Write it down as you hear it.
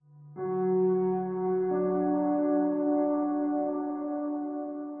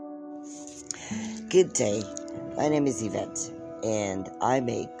Good day, my name is Yvette, and I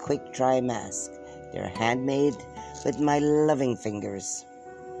make quick dry masks. They're handmade with my loving fingers.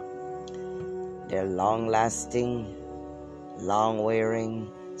 They're long lasting, long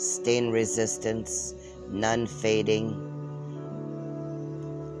wearing, stain resistance, non fading,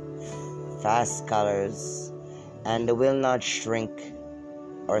 fast colors, and they will not shrink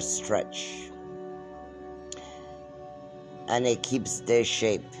or stretch. And it keeps their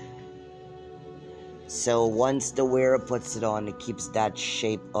shape. So once the wearer puts it on, it keeps that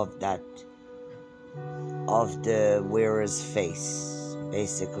shape of the wearer's face.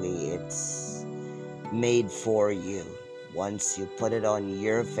 Basically, it's made for you. Once you put it on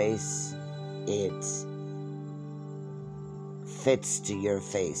your face, it fits to your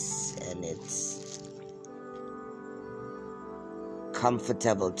face, and it's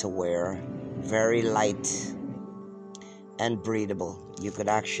comfortable to wear, very light and breathable. You could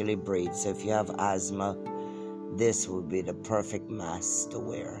actually breathe. So if you have asthma, this would be the perfect mask to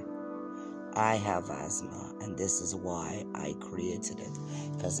wear. I have asthma, and this is why I created it,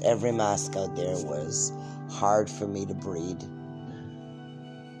 because every mask out there was hard for me to breathe,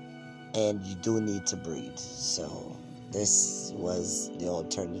 and you do need to breathe. So this was the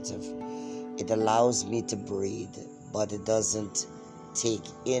alternative. It allows me to breathe, but it doesn't take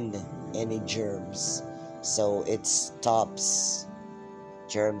in any germs. So it stops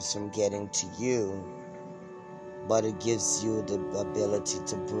germs from getting to you, but it gives you the ability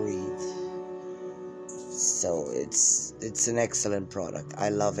to breathe. So it's an excellent product. I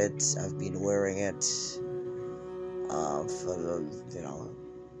love it. I've been wearing it I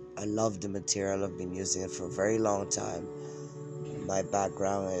love the material. I've been using it for a very long time. My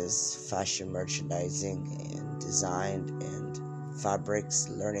background is fashion merchandising and design and fabrics,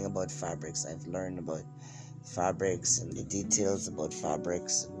 learning about fabrics. I've learned about fabrics and the details about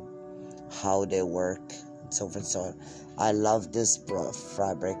fabrics and how they work and so forth and so on. I love this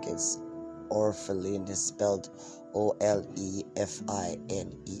fabric. It's Olefin. It's spelled Olefine,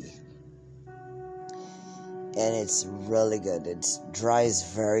 and it's really good. It dries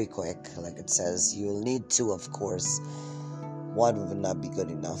very quick, like it says. You'll need two, of course. One would not be good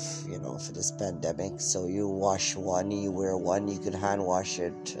enough, for this pandemic. So you wash one, you wear one. You could hand wash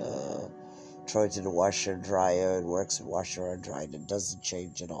it, throw it to the washer, dryer. It works with washer or dryer. It doesn't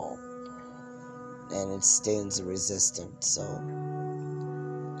change at all, and it's stains resistant.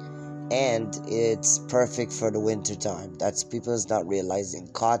 And it's perfect for the winter time. That's people's not realizing.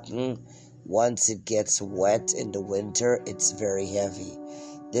 Cotton, once it gets wet in the winter, it's very heavy.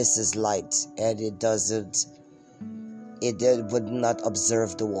 This is light, and it would not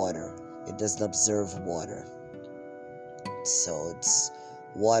absorb the water. It doesn't absorb water. So it's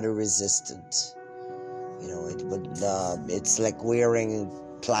water resistant. It's like wearing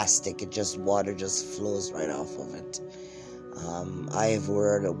plastic. Water just flows right off of it. I've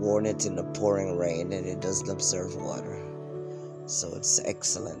worn it in the pouring rain, and it doesn't absorb water. So it's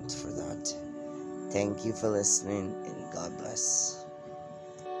excellent for that. Thank you for listening, and God bless.